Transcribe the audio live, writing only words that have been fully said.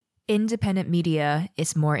Independent media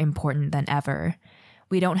is more important than ever.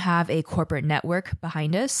 We don't have a corporate network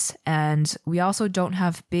behind us, and we also don't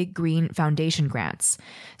have big green foundation grants.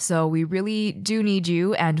 So we really do need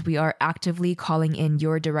you, and we are actively calling in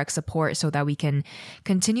your direct support so that we can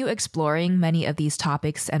continue exploring many of these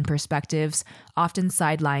topics and perspectives, often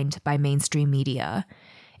sidelined by mainstream media.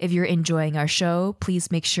 If you're enjoying our show, please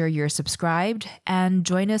make sure you're subscribed and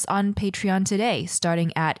join us on Patreon today,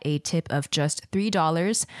 starting at a tip of just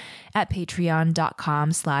 $3 at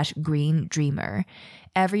patreon.com/greendreamer.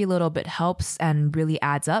 Every little bit helps and really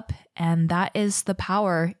adds up, and that is the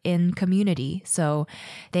power in community. So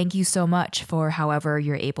thank you so much for however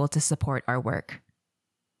you're able to support our work.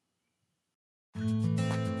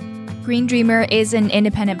 Green Dreamer is an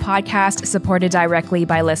independent podcast supported directly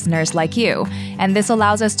by listeners like you, and this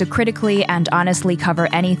allows us to critically and honestly cover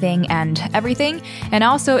anything and everything, and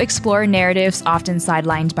also explore narratives often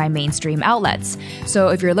sidelined by mainstream outlets. So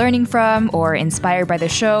if you're learning from or inspired by the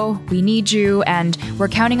show, we need you, and we're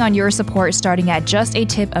counting on your support starting at just a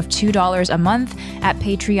tip of $2 a month at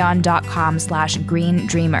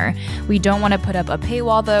patreon.com/greendreamer. We don't want to put up a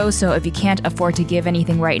paywall though, so if you can't afford to give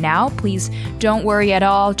anything right now, please don't worry at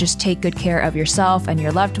all. Just take good care of yourself and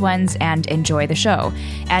your loved ones and enjoy the show.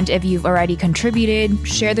 And if you've already contributed,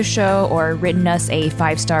 shared the show, or written us a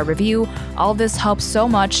 5-star review, all this helps so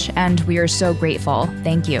much and we are so grateful.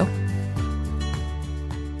 Thank you.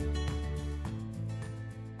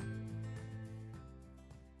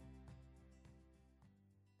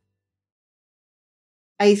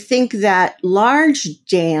 I think that large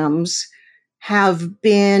dams have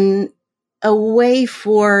been a way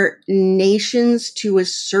for nations to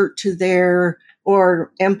assert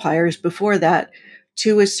or empires before that,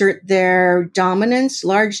 to assert their dominance.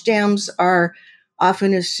 Large dams are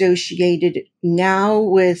often associated now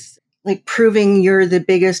with proving you're the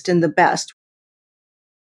biggest and the best.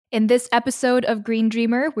 In this episode of Green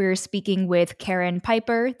Dreamer, we're speaking with Karen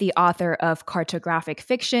Piper, the author of cartographic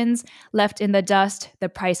fictions, Left in the Dust, The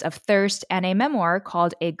Price of Thirst, and a memoir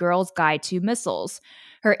called A Girl's Guide to Missiles.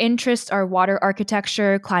 Her interests are water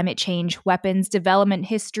architecture, climate change, weapons development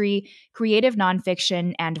history, creative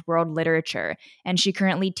nonfiction, and world literature. And she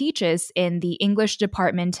currently teaches in the English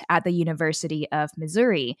department at the University of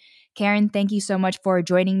Missouri. Karen, thank you so much for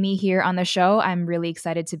joining me here on the show. I'm really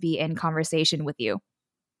excited to be in conversation with you.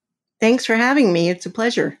 Thanks for having me. It's a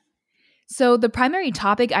pleasure. So the primary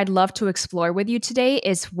topic I'd love to explore with you today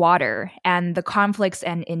is water and the conflicts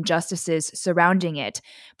and injustices surrounding it.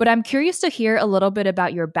 But I'm curious to hear a little bit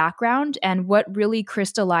about your background and what really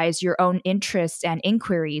crystallized your own interests and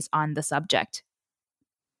inquiries on the subject.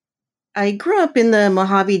 I grew up in the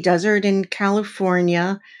Mojave Desert in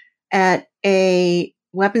California at a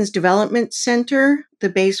weapons development center. The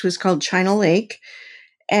base was called China Lake.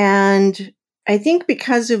 And I think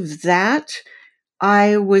because of that,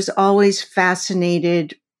 I was always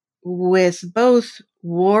fascinated with both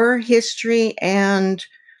war history and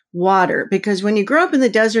water, because when you grow up in the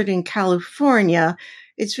desert in California,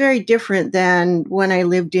 it's very different than when I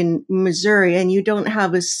lived in Missouri, and you don't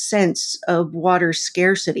have a sense of water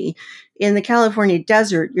scarcity. In the California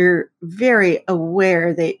desert, you're very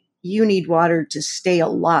aware that you need water to stay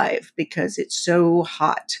alive because it's so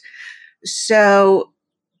hot. So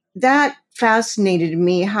that fascinated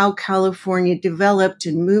me, how California developed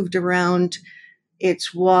and moved around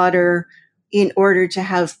its water in order to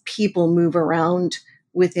have people move around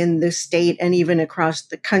within the state and even across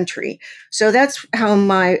the country. So that's how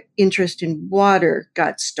my interest in water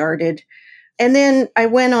got started. And then I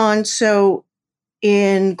went on. So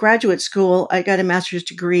in graduate school, I got a master's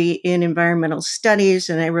degree in environmental studies,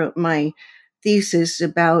 and I wrote my thesis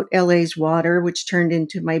about LA's water, which turned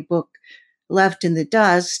into my book, Left in the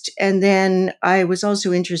Dust. And then I was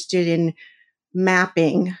also interested in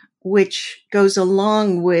mapping, which goes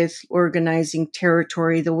along with organizing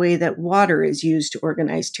territory the way that water is used to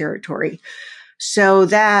organize territory. So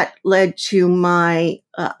that led to I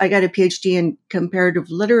got a PhD in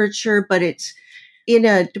comparative literature, but it's in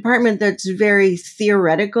a department that's very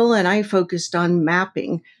theoretical, and I focused on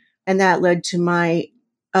mapping. And that led to my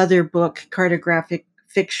other book, Cartographic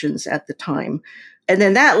Fictions, at the time. And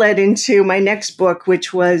then that led into my next book,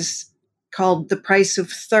 which was called The Price of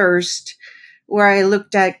Thirst, where I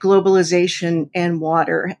looked at globalization and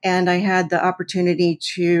water. And I had the opportunity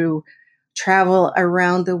to travel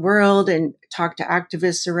around the world and talk to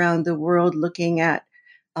activists around the world looking at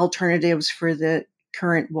alternatives for the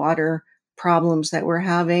current water problems that we're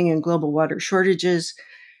having and global water shortages.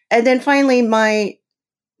 And then finally, my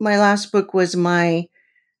last book was my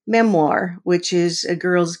memoir, which is A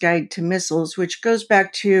Girl's Guide to Missiles, which goes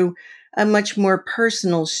back to a much more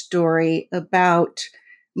personal story about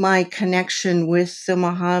my connection with the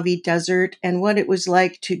Mojave Desert and what it was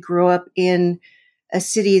like to grow up in a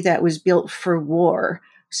city that was built for war.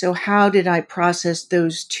 So, how did I process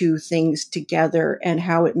those two things together and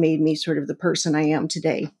how it made me sort of the person I am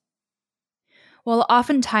today? Well,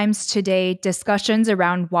 oftentimes today, discussions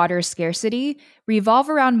around water scarcity revolve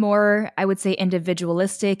around more, I would say,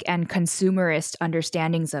 individualistic and consumerist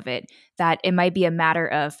understandings of it. That it might be a matter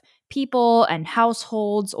of people and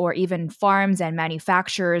households, or even farms and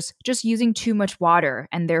manufacturers just using too much water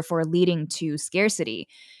and therefore leading to scarcity.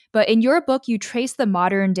 But in your book, you trace the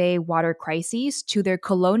modern day water crises to their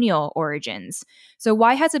colonial origins. So,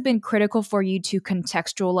 why has it been critical for you to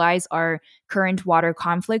contextualize our current water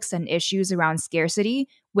conflicts and issues around scarcity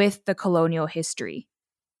with the colonial history?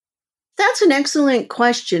 That's an excellent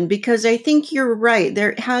question because I think you're right.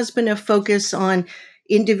 There has been a focus on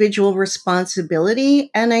individual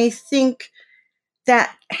responsibility. And I think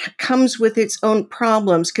that comes with its own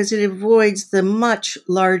problems because it avoids the much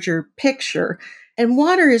larger picture. And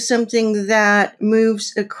water is something that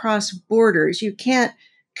moves across borders. You can't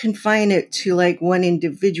confine it to like one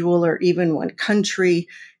individual or even one country,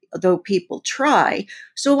 though people try.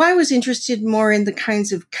 So I was interested more in the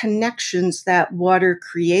kinds of connections that water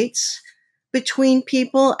creates between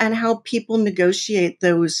people and how people negotiate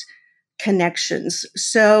those connections.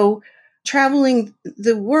 So traveling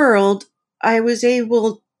the world, I was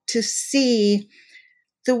able to see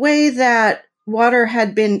the way that water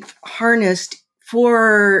had been harnessed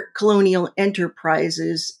for colonial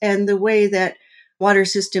enterprises and the way that water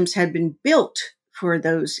systems had been built for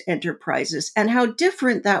those enterprises and how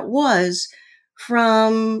different that was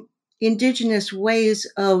from indigenous ways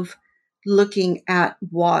of looking at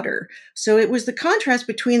water. So it was the contrast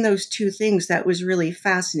between those two things that was really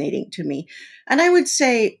fascinating to me. And I would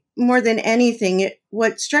say more than anything,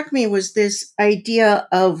 what struck me was this idea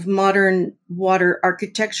of modern water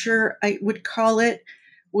architecture, I would call it,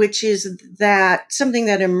 which is that something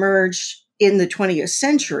that emerged in the 20th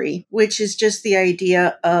century, which is just the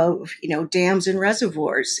idea of, dams and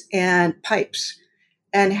reservoirs and pipes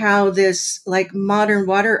and how this like modern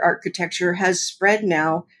water architecture has spread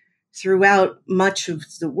now throughout much of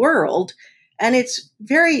the world. And it's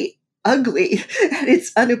very ugly and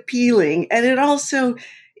it's unappealing. And it also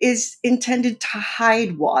is intended to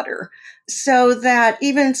hide water so that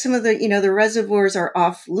even some of the reservoirs are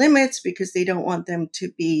off limits because they don't want them to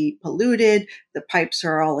be polluted. The pipes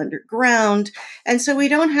are all underground. And so we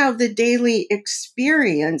don't have the daily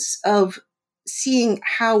experience of seeing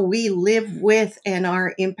how we live with and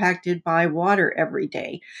are impacted by water every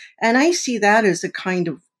day. And I see that as a kind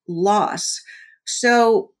of loss.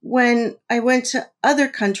 So when I went to other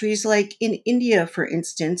countries, like in India, for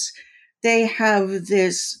instance, they have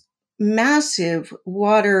this massive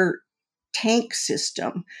water tank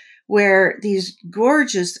system where these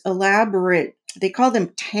gorgeous, elaborate, they call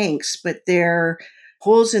them tanks, but they're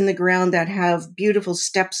holes in the ground that have beautiful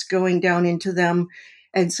steps going down into them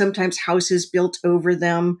and sometimes houses built over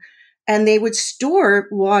them. And they would store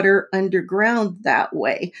water underground that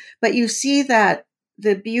way. But you see that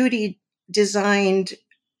the beauty designed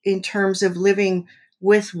in terms of living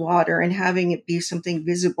with water and having it be something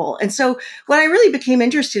visible. And so what I really became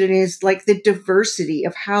interested in is like the diversity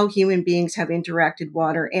of how human beings have interacted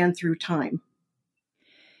water and through time.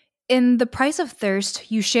 In The Price of Thirst,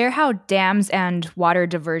 you share how dams and water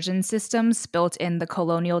diversion systems built in the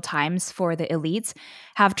colonial times for the elites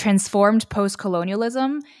have transformed post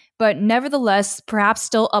colonialism, but nevertheless, perhaps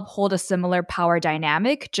still uphold a similar power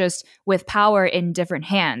dynamic, just with power in different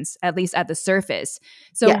hands, at least at the surface.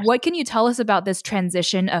 So, Yes. what can you tell us about this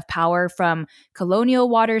transition of power from colonial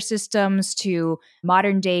water systems to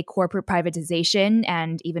modern day corporate privatization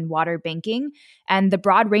and even water banking, and the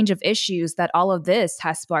broad range of issues that all of this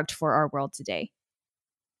has sparked for our world today?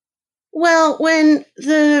 Well, when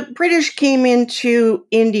the British came into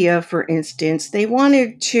India, for instance, they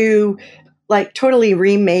wanted to like totally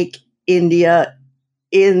remake India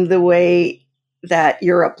in the way that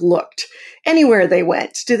Europe looked. Anywhere they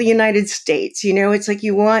went, to the United States, it's like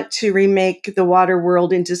you want to remake the water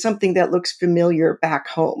world into something that looks familiar back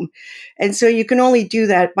home. And so you can only do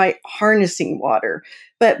that by harnessing water.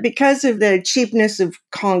 But because of the cheapness of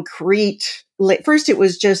concrete, first it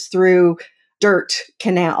was just through dirt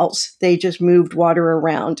canals, they just moved water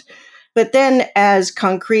around. But then as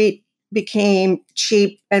concrete became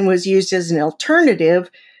cheap and was used as an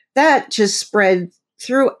alternative, that just spread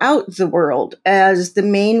throughout the world as the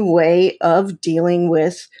main way of dealing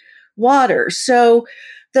with water. So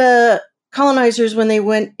the colonizers, when they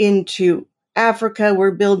went into Africa,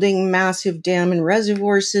 were building massive dam and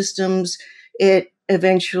reservoir systems. It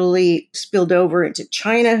eventually spilled over into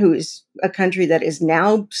China, who is a country that is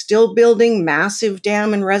now still building massive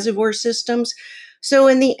dam and reservoir systems. So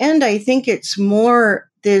in the end, I think it's more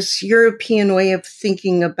this European way of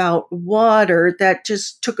thinking about water that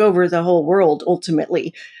just took over the whole world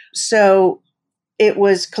ultimately. So it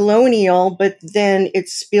was colonial, but then it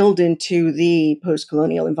spilled into the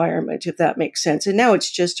post-colonial environment, if that makes sense. And now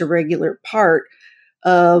it's just a regular part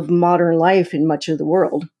of modern life in much of the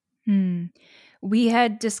world. Hmm. We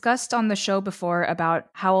had discussed on the show before about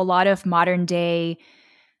how a lot of modern day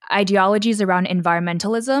ideologies around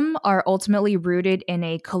environmentalism are ultimately rooted in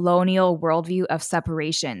a colonial worldview of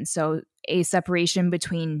separation. So, a separation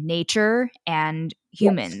between nature and Yes.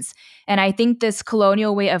 humans. And I think this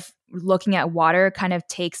colonial way of looking at water kind of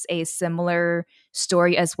takes a similar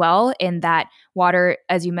story as well, in that water,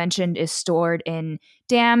 as you mentioned, is stored in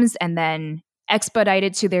dams and then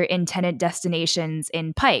expedited to their intended destinations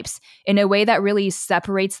in pipes in a way that really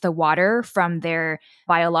separates the water from their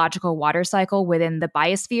biological water cycle within the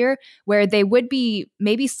biosphere, where they would be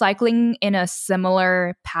maybe cycling in a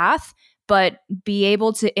similar path, but be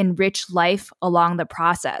able to enrich life along the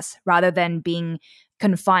process rather than being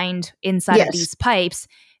confined inside of Yes. these pipes.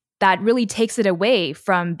 That really takes it away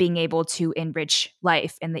from being able to enrich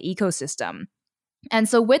life in the ecosystem. And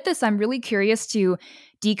so, with this, I'm really curious to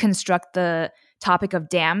deconstruct the topic of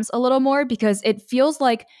dams a little more, because it feels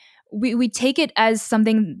like we take it as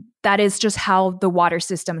something that is just how the water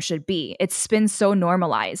system should be. It's been so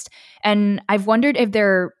normalized. And I've wondered if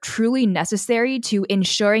they're truly necessary to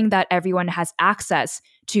ensuring that everyone has access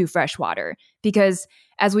to fresh water. Because,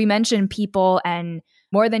 as we mentioned, people and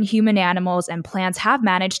more than human animals and plants have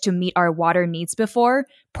managed to meet our water needs before,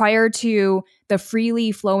 prior to the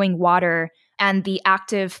freely flowing water and the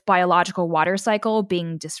active biological water cycle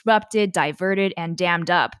being disrupted, diverted, and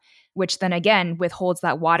dammed up, which then again withholds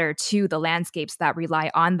that water to the landscapes that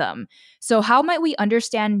rely on them. So, how might we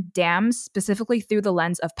understand dams specifically through the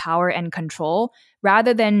lens of power and control,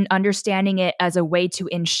 rather than understanding it as a way to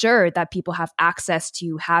ensure that people have access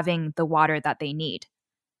to having the water that they need?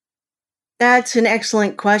 That's an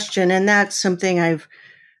excellent question. And that's something I've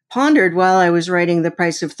pondered while I was writing The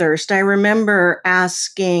Price of Thirst. I remember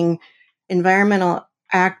asking environmental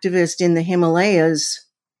activist in the Himalayas,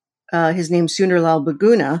 his name's Sunderlal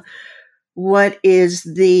Baguna, what is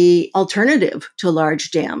the alternative to large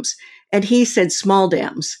dams? And he said small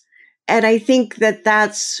dams. And I think that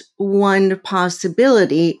that's one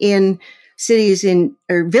possibility. In cities in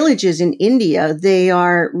or villages in India, they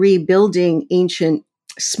are rebuilding ancient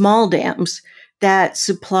small dams that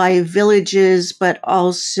supply villages, but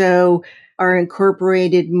also are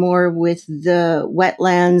incorporated more with the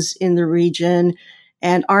wetlands in the region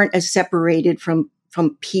and aren't as separated from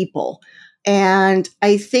people. And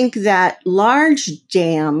I think that large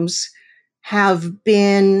dams have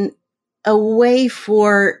been a way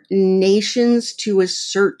for nations to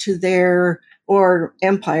assert to their, or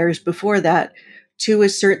empires before that, to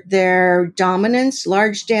assert their dominance.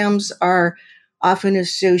 Large dams are often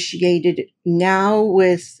associated now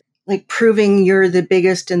with like proving you're the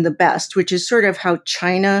biggest and the best, which is sort of how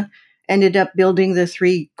China ended up building the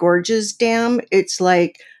Three Gorges Dam. It's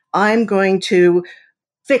like, I'm going to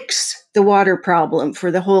fix the water problem for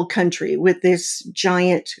the whole country with this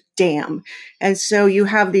giant dam. And so you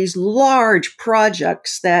have these large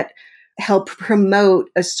projects that help promote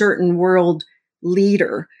a certain world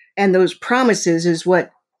leader. And those promises is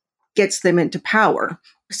what gets them into power.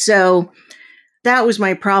 So that was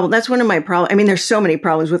my problem. That's one of my problems. I mean, there's so many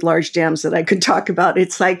problems with large dams that I could talk about.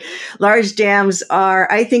 It's like large dams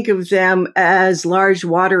are, I think of them as large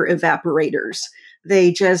water evaporators.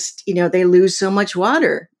 They just, they lose so much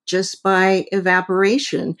water just by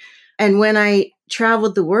evaporation. And when I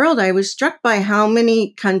traveled the world, I was struck by how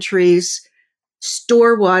many countries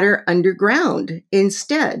store water underground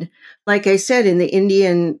instead. Like I said, in the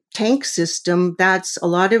Indian tank system, that's a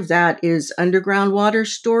lot of that is underground water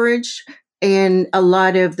storage. In a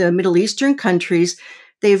lot of the Middle Eastern countries,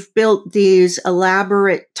 they've built these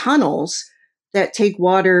elaborate tunnels that take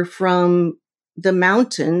water from the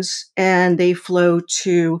mountains and they flow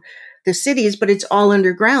to the cities, but it's all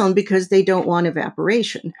underground because they don't want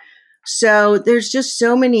evaporation. So there's just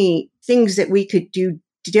so many things that we could do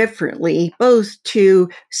differently, both to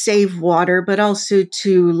save water, but also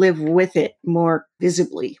to live with it more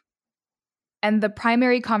visibly. And the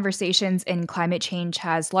primary conversations in climate change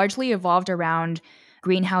has largely evolved around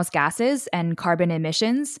greenhouse gases and carbon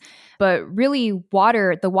emissions. But really,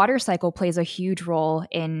 the water cycle plays a huge role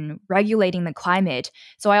in regulating the climate.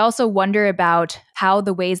 So I also wonder about how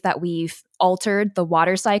the ways that we've altered the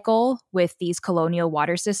water cycle with these colonial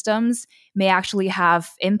water systems may actually have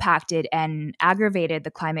impacted and aggravated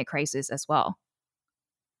the climate crisis as well.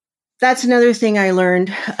 That's another thing I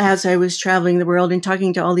learned as I was traveling the world and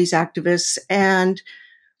talking to all these activists. And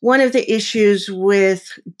one of the issues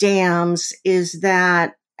with dams is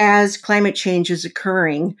that as climate change is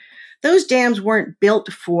occurring, those dams weren't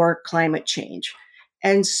built for climate change.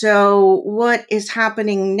 And so what is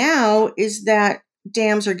happening now is that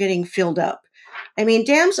dams are getting filled up. I mean,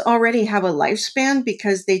 dams already have a lifespan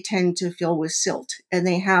because they tend to fill with silt and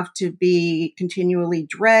they have to be continually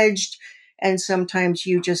dredged. And sometimes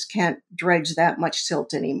you just can't dredge that much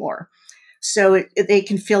silt anymore. So they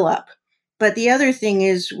can fill up. But the other thing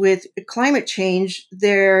is with climate change,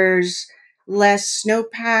 there's less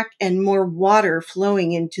snowpack and more water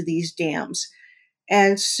flowing into these dams.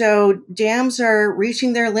 And so dams are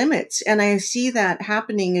reaching their limits. And I see that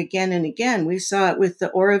happening again and again. We saw it with the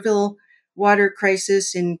Oroville water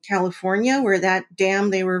crisis in California, where that dam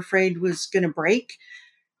they were afraid was going to break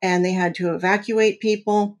and they had to evacuate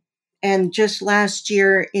people. And just last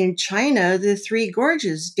year in China, the Three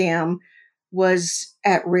Gorges Dam was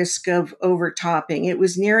at risk of overtopping. It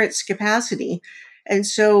was near its capacity. And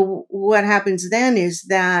so what happens then is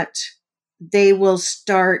that they will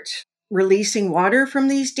start releasing water from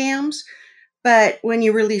these dams. But when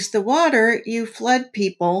you release the water, you flood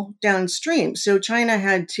people downstream. So China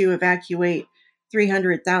had to evacuate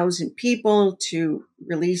 300,000 people to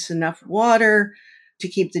release enough water to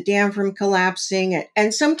keep the dam from collapsing.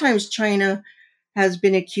 And sometimes China has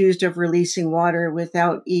been accused of releasing water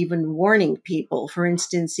without even warning people. For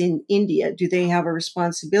instance, in India, do they have a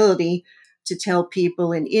responsibility to tell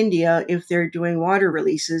people in India if they're doing water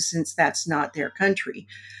releases, since that's not their country?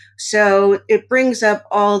 So it brings up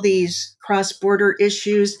all these cross-border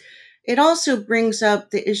issues. It also brings up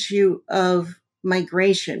the issue of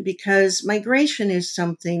migration, because migration is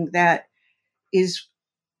something that is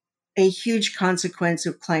a huge consequence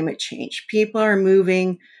of climate change. People are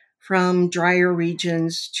moving from drier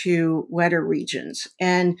regions to wetter regions.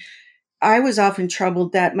 And I was often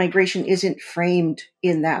troubled that migration isn't framed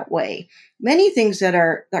in that way. Many things that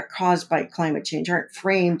are caused by climate change aren't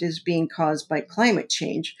framed as being caused by climate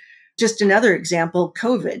change. Just another example,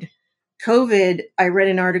 COVID. COVID, I read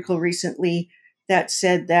an article recently that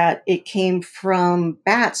said that it came from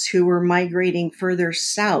bats who were migrating further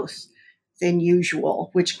south than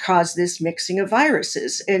usual, which caused this mixing of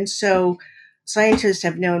viruses. And so scientists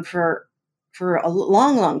have known for a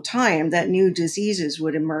long, long time that new diseases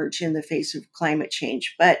would emerge in the face of climate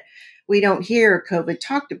change. But we don't hear COVID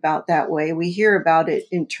talked about that way. We hear about it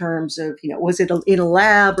in terms of, was it in a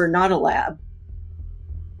lab or not a lab?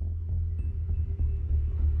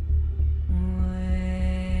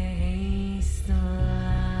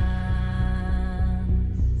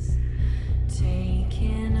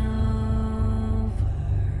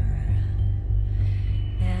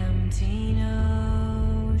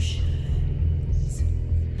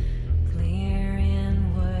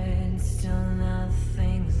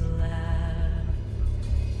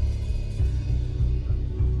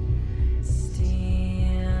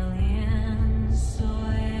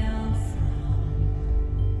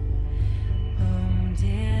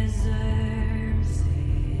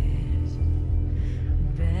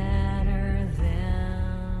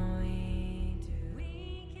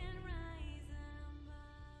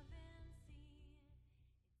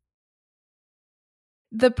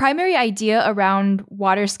 The primary idea around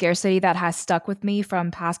water scarcity that has stuck with me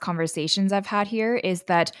from past conversations I've had here is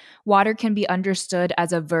that water can be understood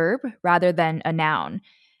as a verb rather than a noun.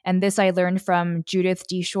 And this I learned from Judith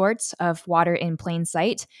D. Schwartz of Water in Plain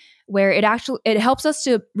Sight, where it helps us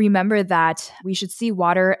to remember that we should see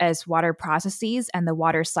water as water processes and the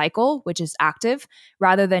water cycle, which is active,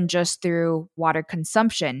 rather than just through water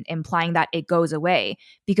consumption, implying that it goes away,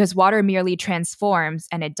 because water merely transforms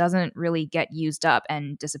and it doesn't really get used up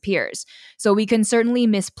and disappears. So we can certainly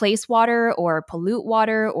misplace water or pollute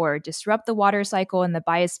water or disrupt the water cycle in the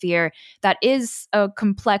biosphere. That is a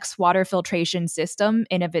complex water filtration system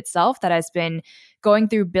in of itself that has been going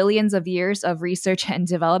through billions of years of research and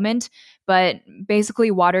development, but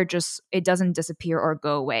basically water it doesn't disappear or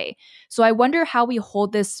go away. So I wonder how we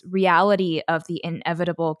hold this reality of the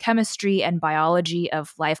inevitable chemistry and biology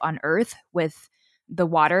of life on Earth with the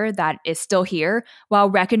water that is still here,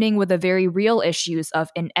 while reckoning with the very real issues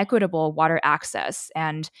of inequitable water access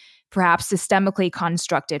and perhaps systemically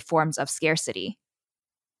constructed forms of scarcity.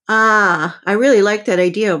 I really like that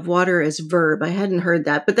idea of water as verb. I hadn't heard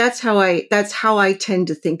that, but that's how I tend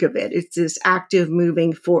to think of it. It's this active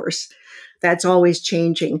moving force that's always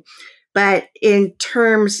changing. But in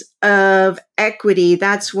terms of equity,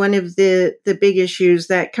 that's one of the big issues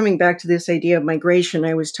that, coming back to this idea of migration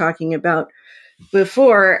I was talking about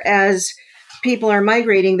before, as people are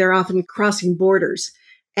migrating, they're often crossing borders.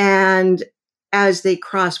 And as they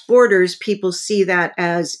cross borders, people see that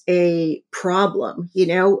as a problem,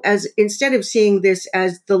 as instead of seeing this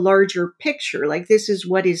as the larger picture, like this is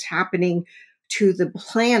what is happening to the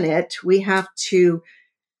planet, we have to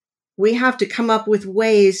come up with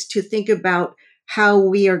ways to think about how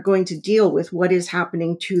we are going to deal with what is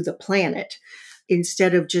happening to the planet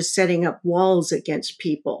instead of just setting up walls against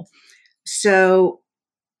people. So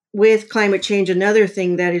with climate change, another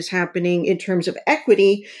thing that is happening in terms of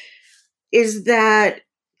equity is that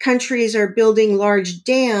countries are building large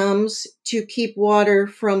dams to keep water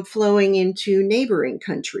from flowing into neighboring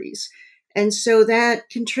countries. And so that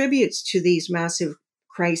contributes to these massive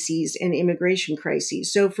crises and immigration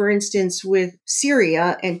crises. So, for instance, with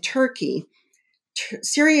Syria and Turkey,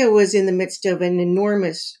 Syria was in the midst of an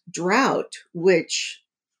enormous drought, which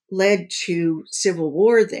led to civil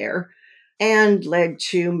war there and led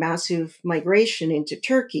to massive migration into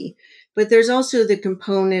Turkey. But there's also the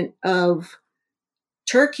component of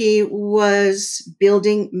Turkey was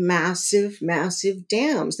building massive, massive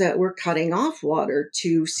dams that were cutting off water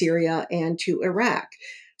to Syria and to Iraq.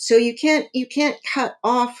 So you can't cut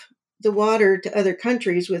off the water to other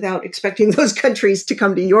countries without expecting those countries to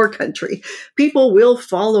come to your country. People will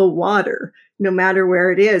follow water no matter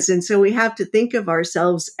where it is. And so we have to think of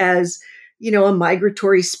ourselves as, a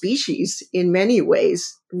migratory species in many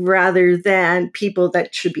ways, rather than people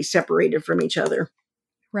that should be separated from each other.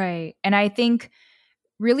 Right. And I think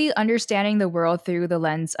really understanding the world through the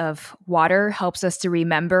lens of water helps us to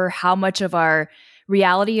remember how much of our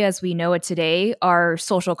reality as we know it today are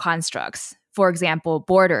social constructs. For example,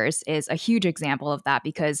 borders is a huge example of that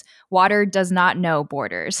because water does not know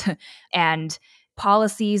borders. And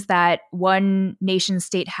policies that one nation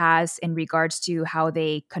state has in regards to how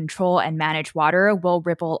they control and manage water will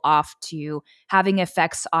ripple off to having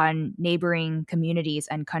effects on neighboring communities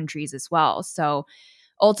and countries as well. So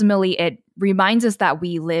ultimately, it reminds us that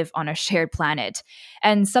we live on a shared planet.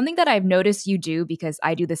 And something that I've noticed you do, because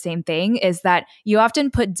I do the same thing, is that you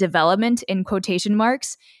often put development in quotation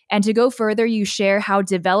marks. And to go further, you share how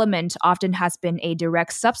development often has been a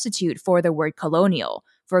direct substitute for the word colonial.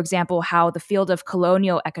 For example, how the field of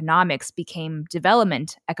colonial economics became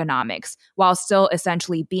development economics, while still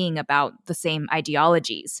essentially being about the same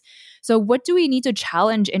ideologies. So, what do we need to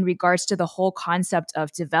challenge in regards to the whole concept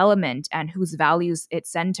of development and whose values it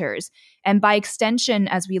centers? And by extension,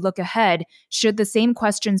 as we look ahead, should the same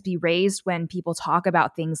questions be raised when people talk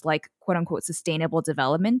about things like quote unquote sustainable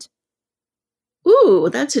development? Ooh,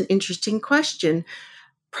 that's an interesting question.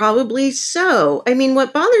 Probably so. I mean,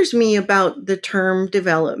 what bothers me about the term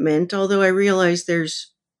development, although I realize there's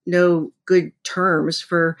no good terms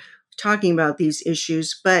for talking about these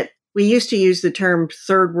issues, but we used to use the term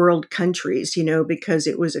third world countries, because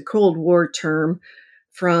it was a Cold War term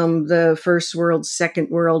from the first world, second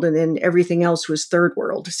world, and then everything else was third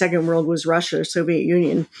world. Second world was Russia, Soviet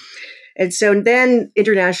Union. And so then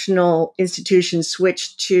international institutions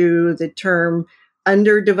switched to the term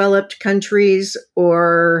underdeveloped countries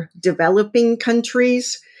or developing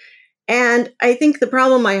countries. And I think the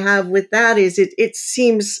problem I have with that is it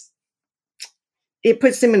seems it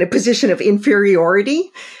puts them in a position of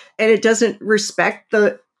inferiority, and it doesn't respect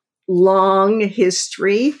the long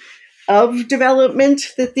history of development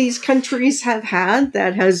that these countries have had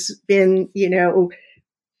that has been,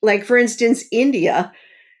 like for instance, India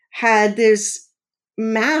had this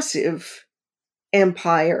massive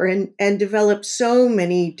empire and developed so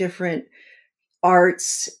many different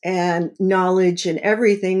arts and knowledge and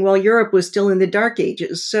everything while Europe was still in the dark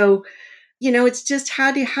ages. So, it's just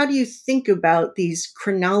how do you think about these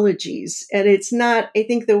chronologies? And it's not, I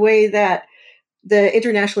think the way that the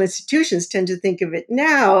international institutions tend to think of it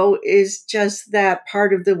now is just that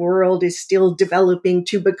part of the world is still developing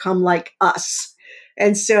to become like us.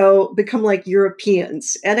 And so become like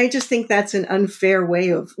Europeans. And I just think that's an unfair way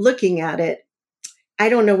of looking at it. I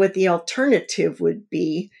don't know what the alternative would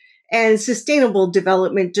be. And sustainable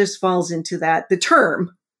development just falls into that. The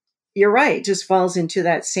term, you're right, just falls into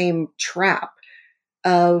that same trap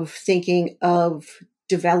of thinking of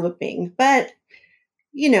developing. But,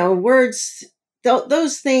 words,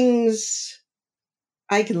 those things,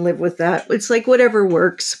 I can live with that. It's like whatever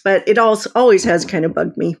works, but it also always has kind of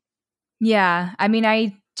bugged me. Yeah, I mean,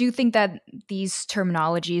 I do think that these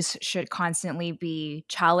terminologies should constantly be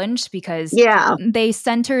challenged because Yeah. they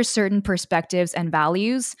center certain perspectives and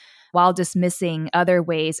values while dismissing other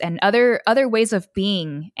ways and other ways of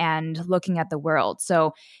being and looking at the world.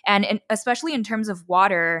 So, especially in terms of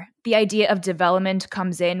water, the idea of development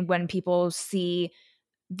comes in when people see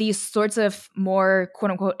these sorts of more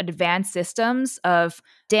quote unquote advanced systems of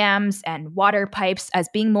dams and water pipes as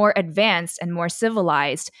being more advanced and more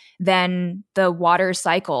civilized than the water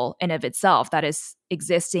cycle in of itself that is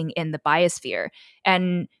existing in the biosphere.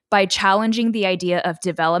 And by challenging the idea of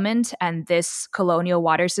development and this colonial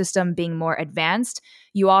water system being more advanced,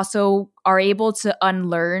 you also are able to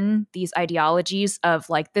unlearn these ideologies of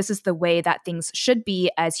like, this is the way that things should be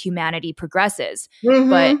as humanity progresses. But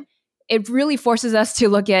Mm-hmm. it really forces us to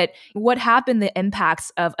look at what have been the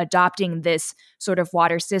impacts of adopting this sort of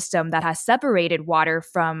water system that has separated water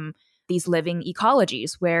from these living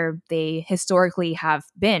ecologies where they historically have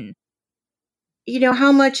been.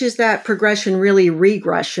 How much is that progression really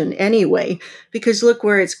regression anyway? Because look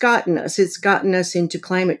where it's gotten us. It's gotten us into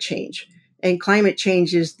climate change. And climate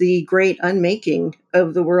change is the great unmaking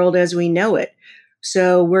of the world as we know it.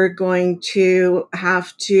 So we're going to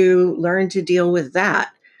have to learn to deal with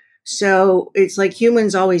that. So it's like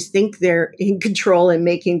humans always think they're in control and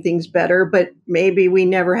making things better, but maybe we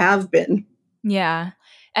never have been. Yeah.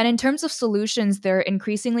 And in terms of solutions, there are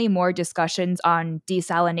increasingly more discussions on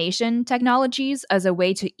desalination technologies as a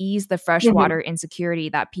way to ease the Mhm. freshwater insecurity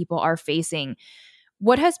that people are facing.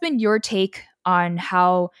 What has been your take on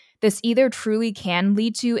how this either truly can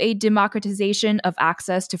lead to a democratization of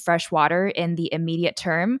access to fresh water in the immediate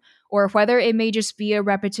term, or whether it may just be a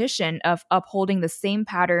repetition of upholding the same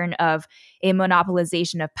pattern of a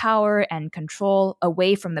monopolization of power and control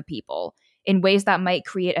away from the people in ways that might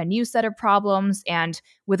create a new set of problems and,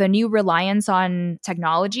 with a new reliance on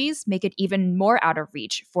technologies, make it even more out of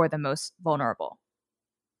reach for the most vulnerable?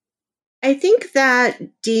 I think that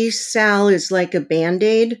desal is like a band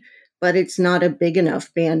aid, but it's not a big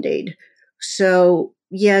enough band aid. So,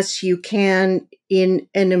 yes, you can, in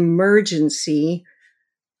an emergency,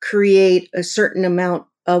 create a certain amount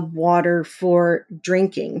of water for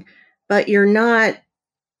drinking, but you're not,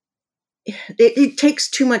 it takes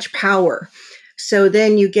too much power. So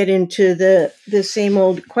then you get into the same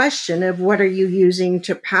old question of what are you using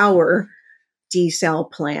to power desal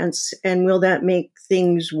plants, and will that make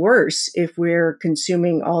things worse if we're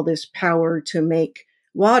consuming all this power to make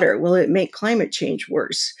water? Will it make climate change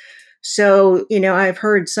worse? So, I've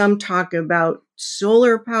heard some talk about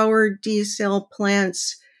solar powered desal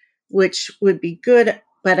plants, which would be good,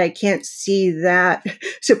 but I can't see that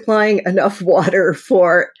supplying enough water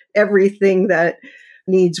for everything that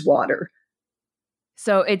needs water.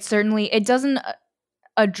 So it doesn't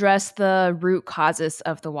address the root causes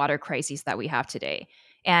of the water crises that we have today.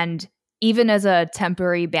 And even as a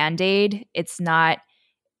temporary band-aid,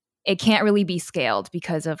 it can't really be scaled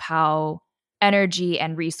because of how energy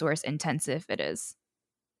and resource intensive it is.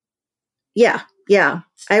 Yeah, yeah.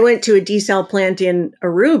 I went to a desal plant in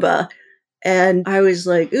Aruba. And I was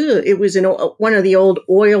like, ooh, it was one of the old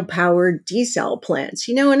oil powered desal plants,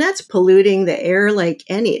 and that's polluting the air like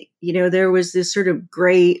any, there was this sort of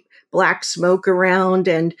gray, black smoke around,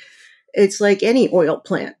 and it's like any oil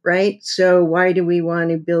plant, right? So why do we want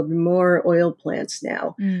to build more oil plants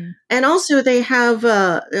now? Mm. And also, they have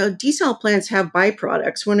desal plants have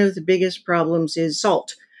byproducts. One of the biggest problems is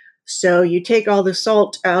salt. So you take all the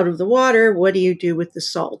salt out of the water. What do you do with the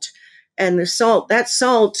salt? And that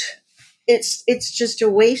salt, it's just a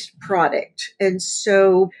waste product. And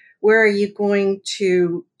so, where are you going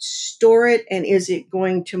to store it? And is it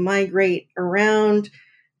going to migrate around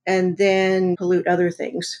and then pollute other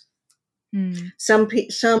things? Mm.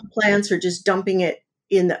 Some plants are just dumping it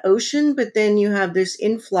in the ocean, but then you have this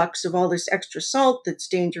influx of all this extra salt that's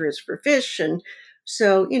dangerous for fish, and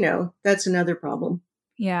so that's another problem.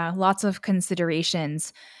 Yeah, lots of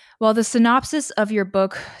considerations. Well, the synopsis of your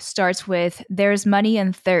book starts with "There's money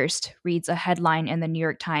and thirst," reads a headline in the New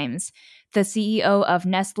York Times. The CEO of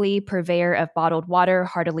Nestle, purveyor of bottled water,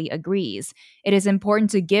 heartily agrees. It is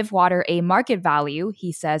important to give water a market value,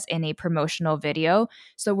 he says in a promotional video,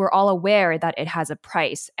 so we're all aware that it has a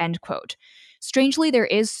price, end quote. Strangely, there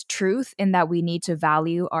is truth in that we need to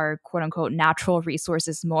value our quote unquote natural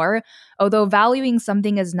resources more, although valuing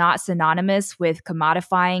something is not synonymous with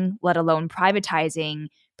commodifying, let alone privatizing,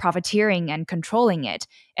 profiteering, and controlling it.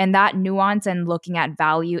 And that nuance and looking at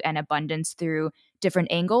value and abundance through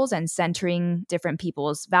different angles and centering different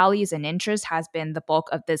people's values and interests has been the bulk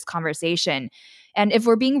of this conversation. And if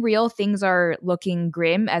we're being real, things are looking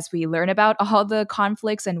grim as we learn about all the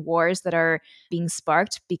conflicts and wars that are being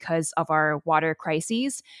sparked because of our water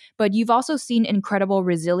crises. But you've also seen incredible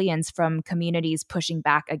resilience from communities pushing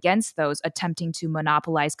back against those attempting to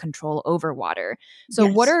monopolize control over water. So,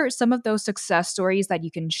 what Yes. are some of those success stories that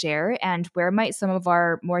you can share, and where might some of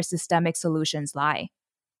our more systemic solutions lie?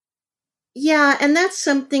 Yeah, and that's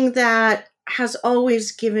something that has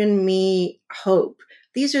always given me hope.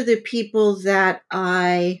 These are the people that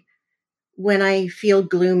when I feel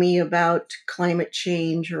gloomy about climate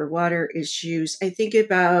change or water issues, I think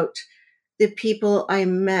about the people I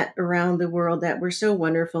met around the world that were so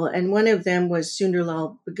wonderful. And one of them was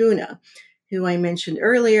Sunderlal Baguna, who I mentioned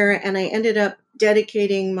earlier. And I ended up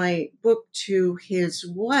dedicating my book to his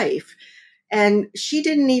wife. And she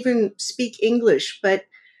didn't even speak English, but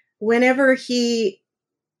whenever he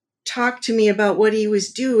talked to me about what he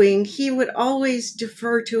was doing, he would always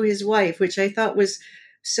defer to his wife, which I thought was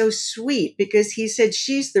so sweet because he said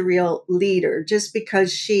she's the real leader. Just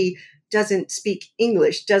because she doesn't speak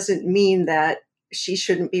English doesn't mean that she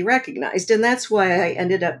shouldn't be recognized. And that's why I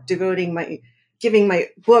ended up giving my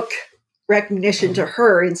book recognition to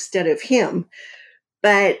her instead of him.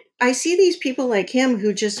 But I see these people like him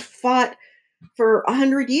who just fought for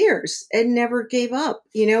 100 years and never gave up.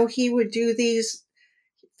 He would do these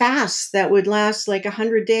fasts that would last like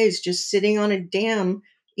 100 days, just sitting on a dam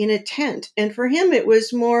in a tent. And for him, it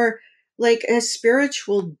was more like a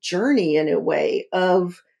spiritual journey in a way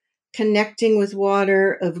of connecting with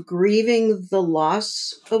water, of grieving the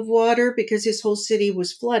loss of water because his whole city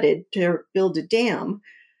was flooded to build a dam,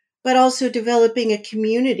 but also developing a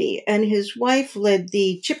community. And his wife led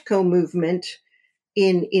the Chipko movement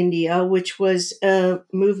in India, which was a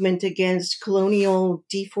movement against colonial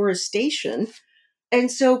deforestation. And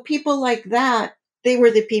so people like that, they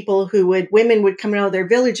were the people women would come out of their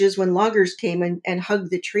villages when loggers came and hug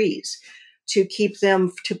the trees to keep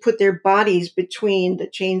them, to put their bodies between the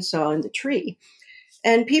chainsaw and the tree.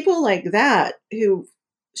 And people like that who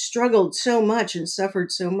struggled so much and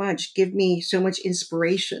suffered so much give me so much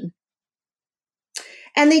inspiration.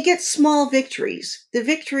 And they get small victories. The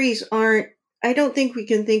victories aren't, I don't think we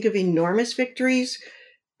can think of enormous victories,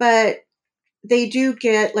 but they do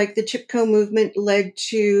get, like, the Chipko movement led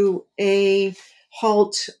to a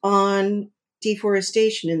halt on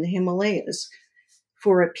deforestation in the Himalayas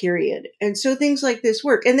for a period. And so things like this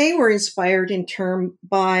work. And they were inspired in turn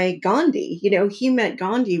by Gandhi. He met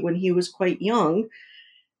Gandhi when he was quite young,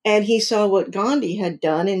 and he saw what Gandhi had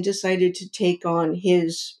done and decided to take on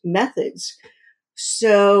his methods.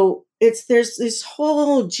 So there's this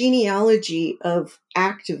whole genealogy of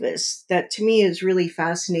activists that to me is really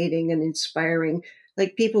fascinating and inspiring,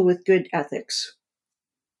 like people with good ethics.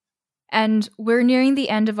 And we're nearing the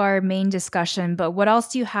end of our main discussion, but what else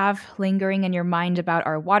do you have lingering in your mind about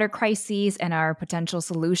our water crises and our potential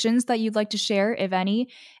solutions that you'd like to share, if any?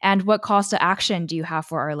 And what calls to action do you have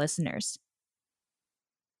for our listeners?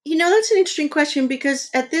 That's an interesting question because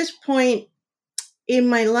at this point in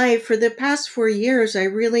my life, for the past 4 years, I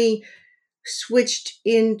really switched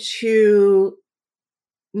into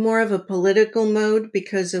more of a political mode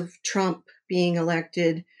because of Trump being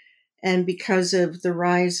elected and because of the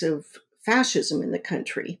rise of fascism in the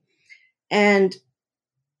country. And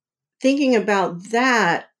thinking about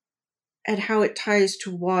that and how it ties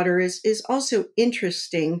to water is also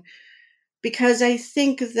interesting because I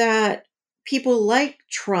think that people like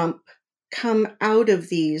Trump come out of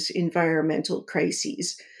these environmental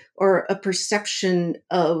crises or a perception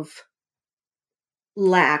of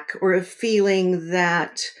lack or a feeling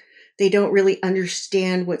that they don't really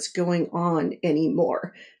understand what's going on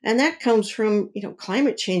anymore. And that comes from,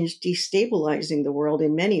 climate change destabilizing the world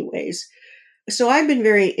in many ways. So I've been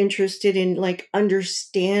very interested in, like,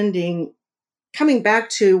 understanding, coming back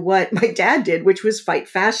to what my dad did, which was fight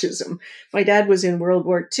fascism. My dad was in World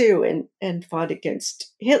War II and fought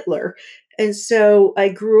against Hitler. And so I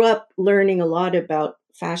grew up learning a lot about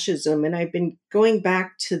fascism, and I've been going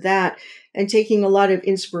back to that and taking a lot of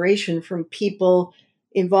inspiration from people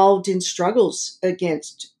involved in struggles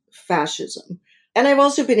against fascism. And I've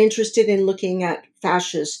also been interested in looking at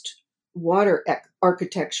fascist water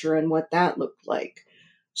architecture and what that looked like.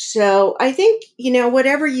 So I think,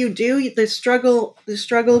 whatever you do, the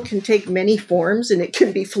struggle can take many forms and it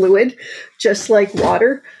can be fluid, just like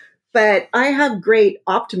water. But I have great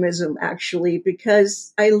optimism actually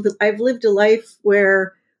because I've lived a life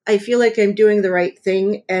where I feel like I'm doing the right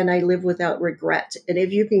thing and I live without regret. And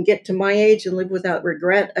if you can get to my age and live without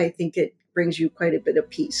regret, I think it brings you quite a bit of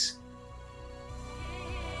peace.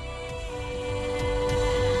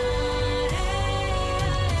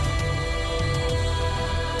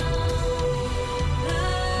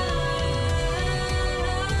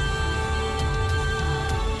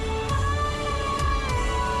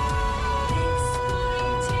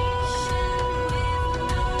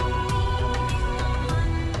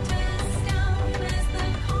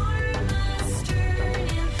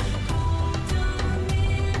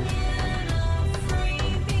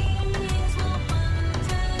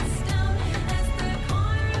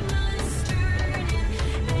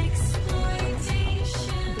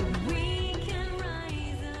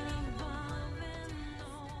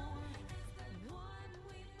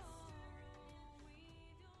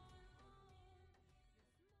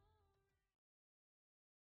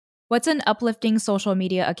 What's an uplifting social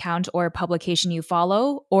media account or publication you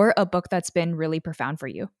follow, or a book that's been really profound for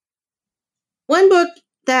you? One book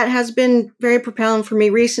that has been very profound for me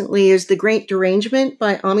recently is The Great Derangement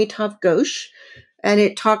by Amitav Ghosh. And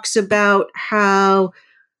it talks about how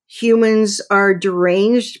humans are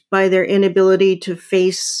deranged by their inability to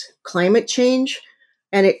face climate change.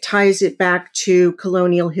 And it ties it back to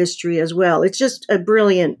colonial history as well. It's just a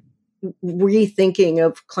brilliant rethinking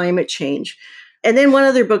of climate change. And then one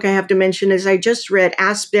other book I have to mention is I just read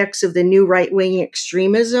Aspects of the New Right-Wing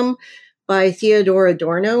Extremism by Theodore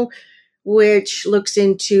Adorno, which looks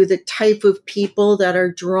into the type of people that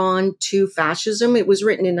are drawn to fascism. It was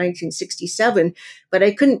written in 1967, but I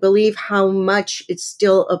couldn't believe how much it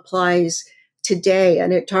still applies today.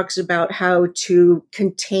 And it talks about how to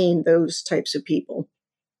contain those types of people.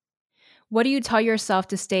 What do you tell yourself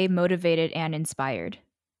to stay motivated and inspired?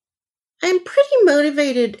 I'm pretty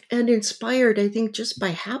motivated and inspired, I think, just by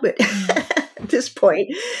habit at this point.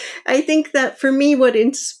 I think that for me, what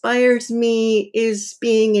inspires me is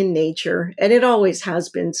being in nature, and it always has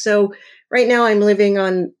been. So right now I'm living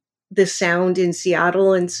on the Sound in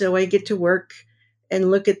Seattle, and so I get to work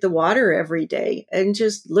and look at the water every day, and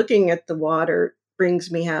just looking at the water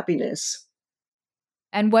brings me happiness.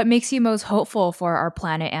 And what makes you most hopeful for our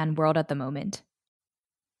planet and world at the moment?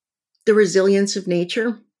 The resilience of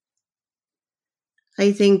nature.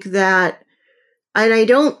 I think that, and I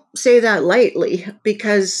don't say that lightly,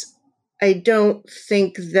 because I don't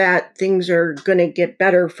think that things are going to get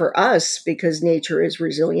better for us because nature is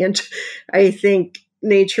resilient. I think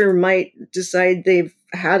nature might decide they've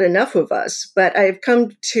had enough of us, but I've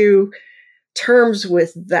come to terms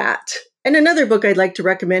with that. And another book I'd like to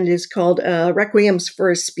recommend is called Requiems for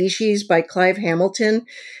a Species by Clive Hamilton.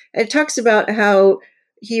 It talks about how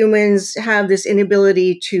humans have this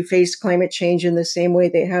inability to face climate change in the same way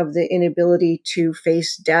they have the inability to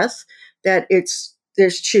face death, that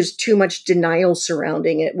there's just too much denial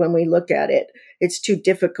surrounding it when we look at it. It's too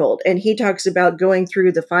difficult. And he talks about going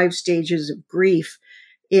through the 5 stages of grief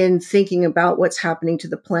in thinking about what's happening to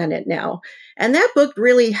the planet now. And that book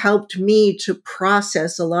really helped me to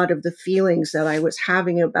process a lot of the feelings that I was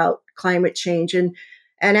having about climate change and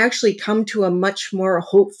actually come to a much more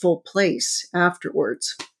hopeful place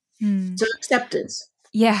afterwards. So acceptance.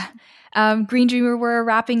 Yeah. Green Dreamer, we're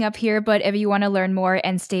wrapping up here, but if you want to learn more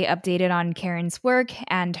and stay updated on Karen's work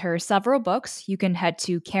and her several books, you can head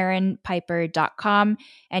to karenpiper.com,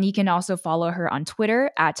 and you can also follow her on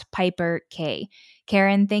Twitter at PiperK.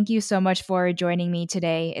 Karen, thank you so much for joining me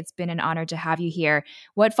today. It's been an honor to have you here.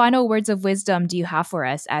 What final words of wisdom do you have for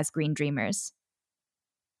us as Green Dreamers?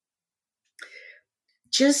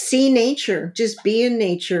 Just see nature. Just be in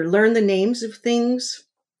nature. Learn the names of things.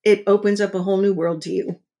 It opens up a whole new world to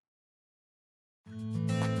you.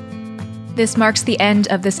 This marks the end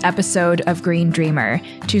of this episode of Green Dreamer.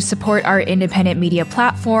 To support our independent media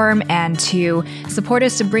platform and to support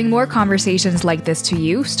us to bring more conversations like this to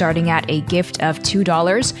you, starting at a gift of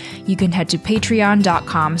 $2, you can head to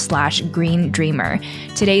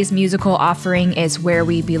patreon.com/greendreamer. Today's musical offering is Where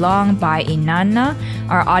We Belong by Inanna.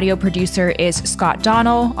 Our audio producer is Scott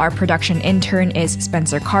Donnell. Our production intern is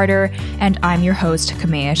Spencer Carter. And I'm your host,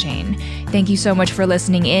 Kamea Shane. Thank you so much for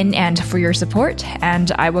listening in and for your support,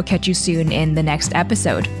 and I will catch you soon in the next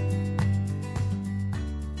episode.